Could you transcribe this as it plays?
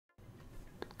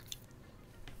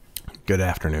good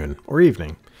afternoon, or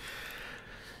evening.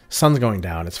 Sun's going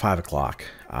down. It's 5 o'clock.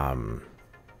 I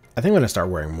think I'm going to start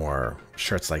wearing more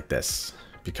shirts like this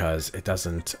because it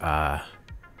doesn't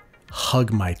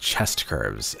hug my chest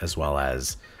curves as well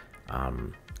as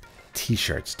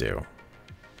t-shirts do.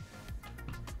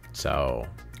 So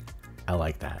I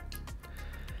like that.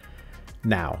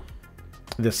 Now,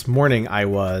 this morning I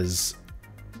was...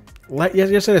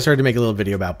 Yesterday I started to make a little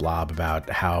video about Blob, about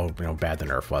how bad the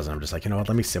nerf was, and I'm just like, you know what,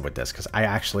 let me sit with this, because I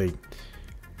actually,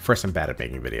 first, I'm bad at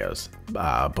making videos,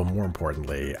 but more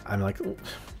importantly, I'm like,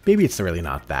 maybe it's really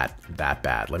not that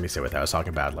bad. Let me sit with it. I was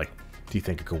talking about, like, do you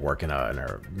think it could work in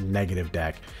a negative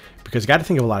deck? Because you got to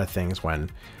think of a lot of things when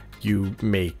you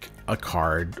make a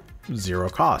card 0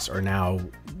 cost, or now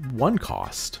 1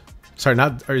 cost. Sorry,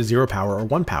 not or 0 power or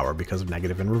 1 power because of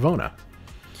negative and Ravona.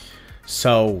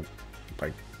 So,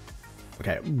 like,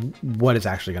 okay, what is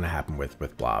actually going to happen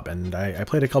with Blob? And I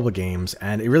played a couple of games,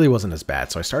 and it really wasn't as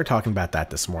bad. So I started talking about that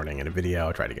this morning in a video.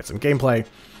 I tried to get some gameplay.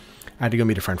 I had to go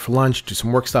meet a friend for lunch, do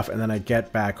some work stuff, and then I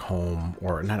get back home,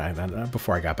 or not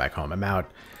before I got back home. I'm out,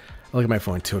 I look at my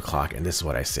phone at 2 o'clock, and this is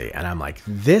what I see. And I'm like,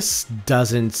 this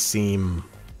doesn't seem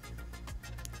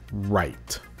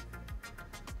right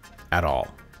at all.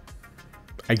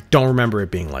 I don't remember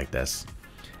it being like this.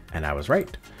 And I was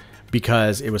right,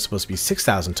 because it was supposed to be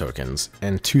 6,000 tokens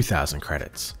and 2,000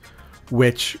 credits,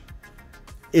 which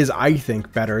is, I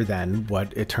think, better than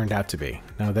what it turned out to be.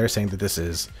 Now, they're saying that this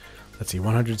is, let's see,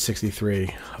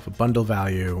 163 of a bundle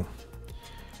value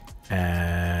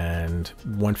and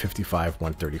 155,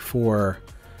 134.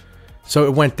 So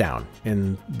it went down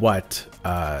in what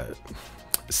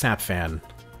SnapFan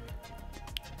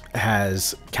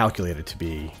has calculated to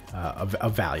be a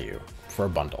value for a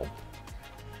bundle.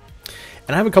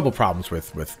 And I have a couple problems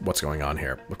with what's going on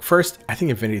here. Look, first, I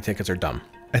think Infinity tickets are dumb.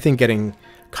 I think getting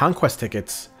Conquest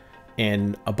tickets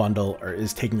in a bundle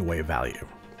is taking away value.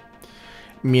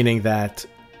 Meaning that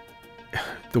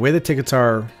the way the tickets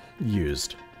are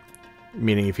used,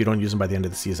 meaning if you don't use them by the end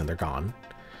of the season, they're gone,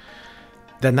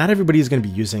 then not everybody is going to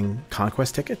be using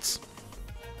Conquest tickets,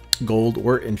 Gold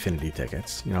or Infinity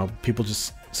tickets.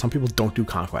 Some people don't do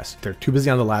Conquest. They're too busy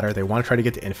on the ladder. They want to try to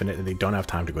get to Infinite, and they don't have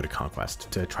time to go to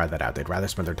Conquest to try that out. They'd rather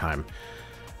spend their time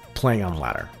playing on the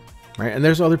ladder, right? And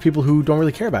there's other people who don't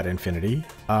really care about Infinity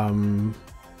and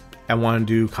want to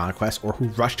do Conquest, or who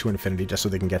rush to Infinity just so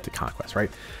they can get to Conquest, right?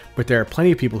 But there are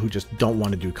plenty of people who just don't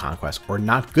want to do Conquest, or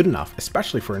not good enough,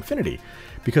 especially for Infinity.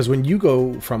 Because when you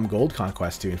go from Gold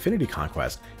Conquest to Infinity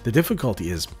Conquest, the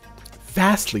difficulty is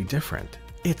vastly different.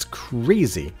 It's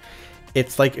crazy.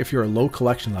 It's like if you're a low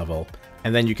collection level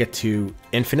and then you get to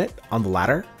Infinite on the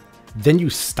ladder, then you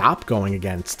stop going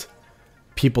against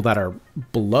people that are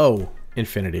below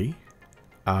Infinity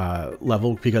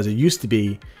level, because it used to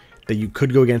be that you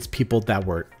could go against people that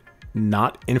were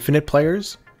not Infinite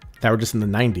players, that were just in the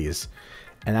 90s,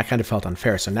 and that kind of felt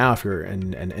unfair. So now if you're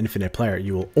an Infinite player,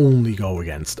 you will only go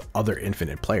against other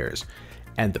Infinite players.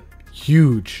 And the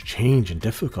huge change in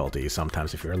difficulty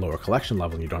sometimes, if you're a lower collection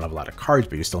level and you don't have a lot of cards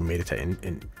but you still made it to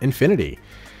Infinity,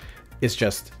 it's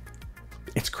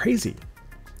crazy.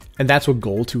 And that's what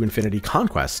Gold to Infinity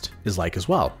Conquest is like as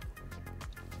well.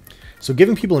 So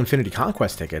giving people Infinity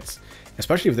Conquest tickets,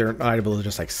 especially if they're not able to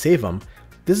just like save them,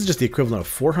 this is just the equivalent of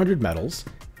 400 medals.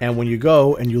 And when you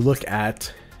go and you look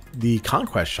at the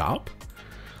Conquest shop,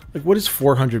 like, what is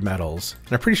 400 medals?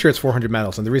 And I'm pretty sure it's 400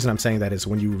 medals, and the reason I'm saying that is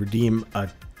when you redeem a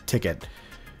ticket,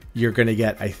 you're going to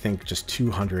get, I think, just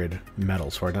 200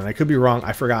 medals for it. And I could be wrong.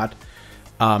 I forgot.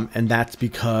 And that's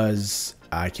because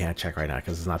I can't check right now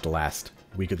because it's not the last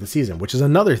week of the season, which is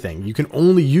another thing. You can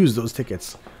only use those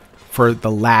tickets for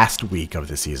the last week of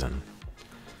the season.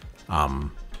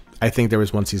 I think there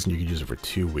was one season you could use it for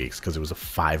 2 weeks because it was a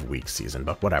 5-week season,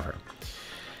 but whatever.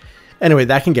 Anyway,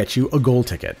 that can get you a gold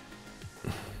ticket.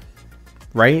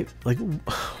 Right? Like,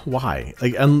 why?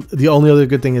 Like, and the only other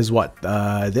good thing is what?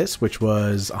 This, which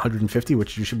was 150,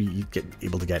 which you should be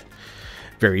able to get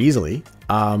very easily.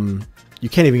 You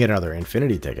can't even get another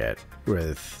Infinity ticket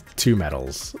with 2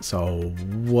 medals. So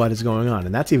what is going on?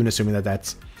 And that's even assuming that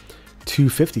that's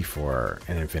 250 for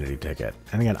an Infinity ticket.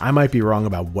 And again, I might be wrong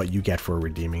about what you get for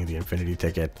redeeming the Infinity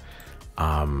ticket.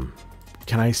 Can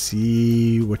I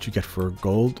see what you get for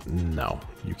gold? No,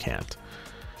 you can't.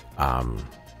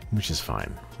 Which is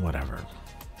fine, whatever.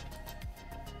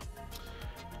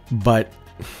 But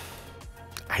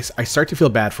I start to feel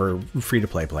bad for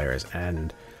free-to-play players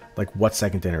and like what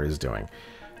Second Dinner is doing.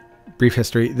 Brief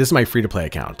history, this is my free-to-play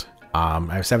account. I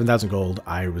have 7,000 gold.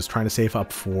 I was trying to save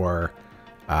up for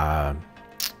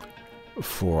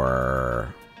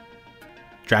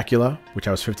Dracula, which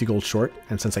I was 50 gold short,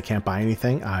 and since I can't buy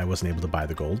anything, I wasn't able to buy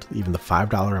the gold. Even the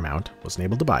 $5 amount, wasn't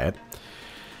able to buy it.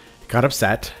 Got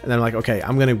upset, and then I'm like, okay,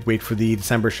 I'm going to wait for the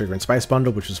December Sugar and Spice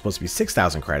bundle, which was supposed to be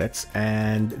 6,000 credits,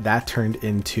 and that turned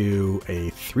into a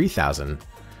 3,000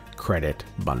 credit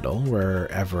bundle,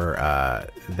 wherever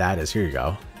that is. Here you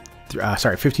go.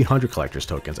 Sorry, 1,500 collector's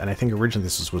tokens, and I think originally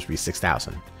this was supposed to be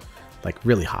 6,000, like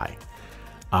really high.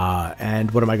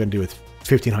 And what am I going to do with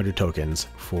 1,500 tokens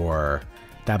for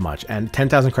that much? And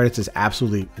 10,000 credits is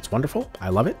absolutely, it's wonderful. I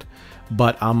love it.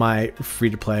 But on my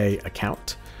free-to-play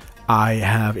account, I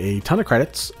have a ton of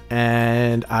credits,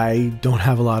 and I don't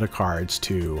have a lot of cards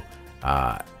to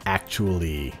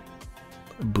actually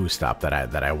boost up that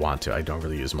I want to. I don't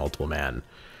really use multiple man.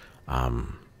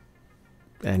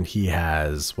 And he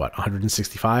has, what,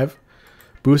 165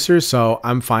 boosters, so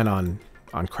I'm fine on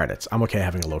credits. I'm okay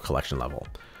having a low collection level.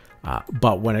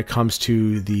 But when it comes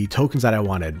to the tokens that I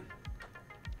wanted,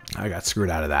 I got screwed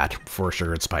out of that for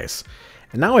Sugar and Spice.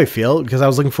 And now I feel, because I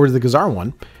was looking forward to the Gazar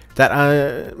one, that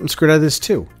I'm screwed out of this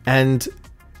too. And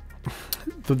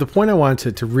the point I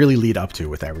wanted to really lead up to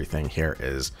with everything here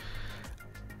is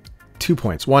 2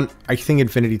 points. One, I think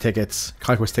Infinity tickets,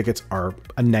 Conquest tickets are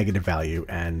a negative value,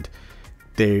 and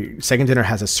the Second Dinner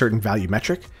has a certain value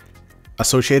metric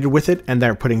associated with it, and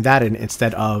they're putting that in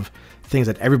instead of things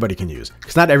that everybody can use,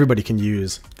 because not everybody can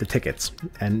use the tickets.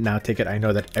 And now I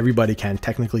know that everybody can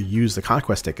technically use the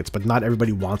Conquest tickets, but not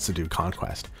everybody wants to do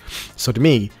Conquest. So to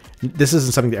me, this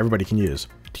isn't something that everybody can use.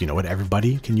 Do you know what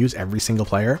everybody can use? Every single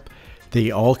player?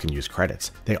 They all can use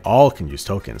credits. They all can use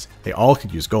tokens. They all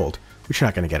could use gold, which you're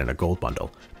not going to get in a gold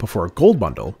bundle. But for a gold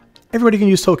bundle, everybody can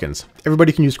use tokens.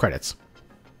 Everybody can use credits.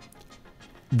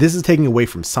 This is taking away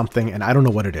from something, and I don't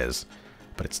know what it is,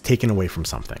 but it's taken away from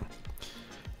something.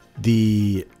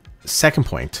 The second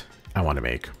point I want to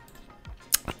make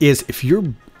is, if you're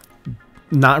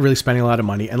not really spending a lot of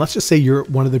money, and let's just say you're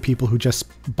one of the people who just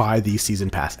buy the season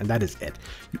pass, and that is it.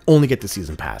 You only get the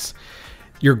season pass.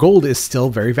 Your gold is still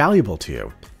very valuable to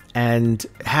you. And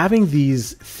having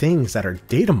these things that are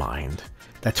data mined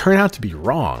that turn out to be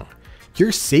wrong,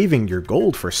 you're saving your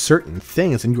gold for certain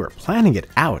things and you are planning it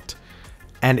out.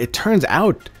 And it turns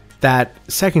out that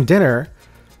Second Dinner,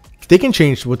 they can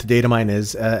change what the data mine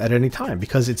is at any time,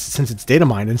 because since it's data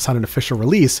mined and it's not an official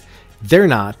release, they're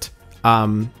not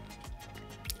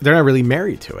really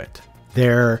married to it. They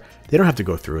don't have to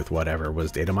go through with whatever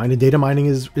was data mined, and data mining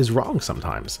is wrong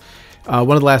sometimes.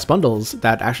 One of the last bundles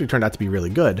that actually turned out to be really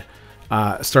good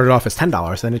started off as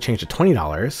 $10, then it changed to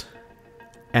 $20,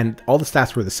 and all the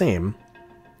stats were the same,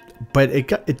 but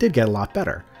it did get a lot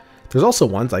better. There's also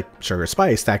ones like Sugar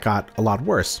Spice that got a lot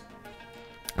worse.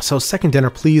 So Second Dinner,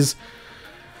 please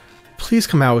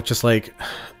come out with just like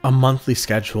a monthly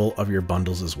schedule of your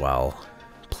bundles as well.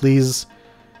 Please,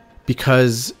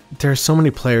 because there's so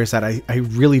many players that I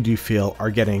really do feel are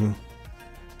getting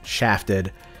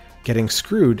shafted, getting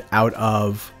screwed out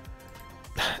of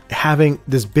having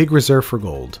this big reserve for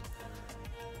gold,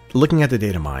 looking at the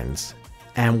data mines,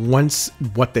 and once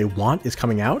what they want is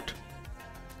coming out,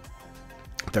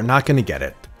 they're not going to get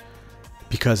it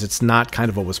because it's not kind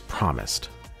of what was promised.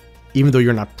 Even though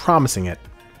you're not promising it,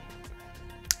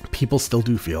 people still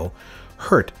do feel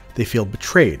hurt. They feel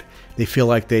betrayed. They feel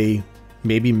like they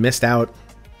maybe missed out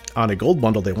on a gold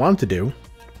bundle they wanted to do,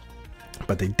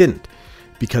 but they didn't,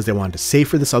 because they wanted to save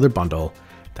for this other bundle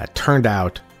that turned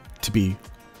out to be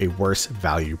a worse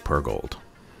value per gold.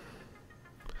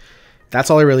 That's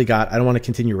all I really got. I don't want to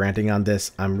continue ranting on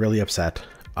this. I'm really upset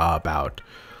about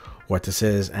what this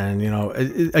is. And, you know,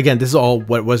 again, this is all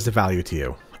what was the value to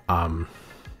you.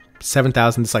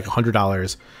 7,000, it's like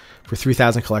 $100 for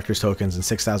 3,000 collector's tokens and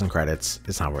 6,000 credits.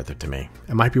 It's not worth it to me.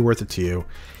 It might be worth it to you.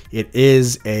 It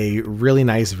is a really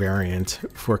nice variant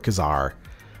for Khazar.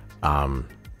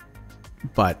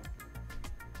 But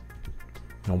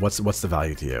you know, what's the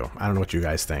value to you? I don't know what you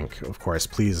guys think. Of course,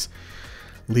 please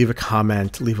leave a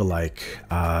comment, leave a like,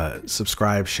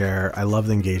 subscribe, share. I love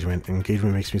the engagement.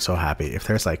 Engagement makes me so happy. If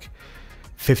there's like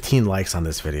 15 likes on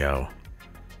this video,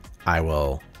 I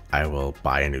will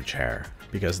buy a new chair,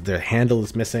 because the handle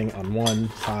is missing on one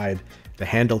side. The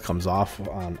handle comes off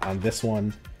on this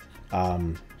one.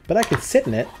 But I could sit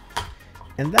in it,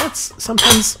 and that's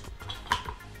sometimes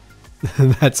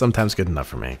good enough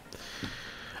for me.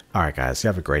 All right, guys, you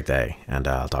have a great day, and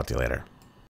I'll talk to you later.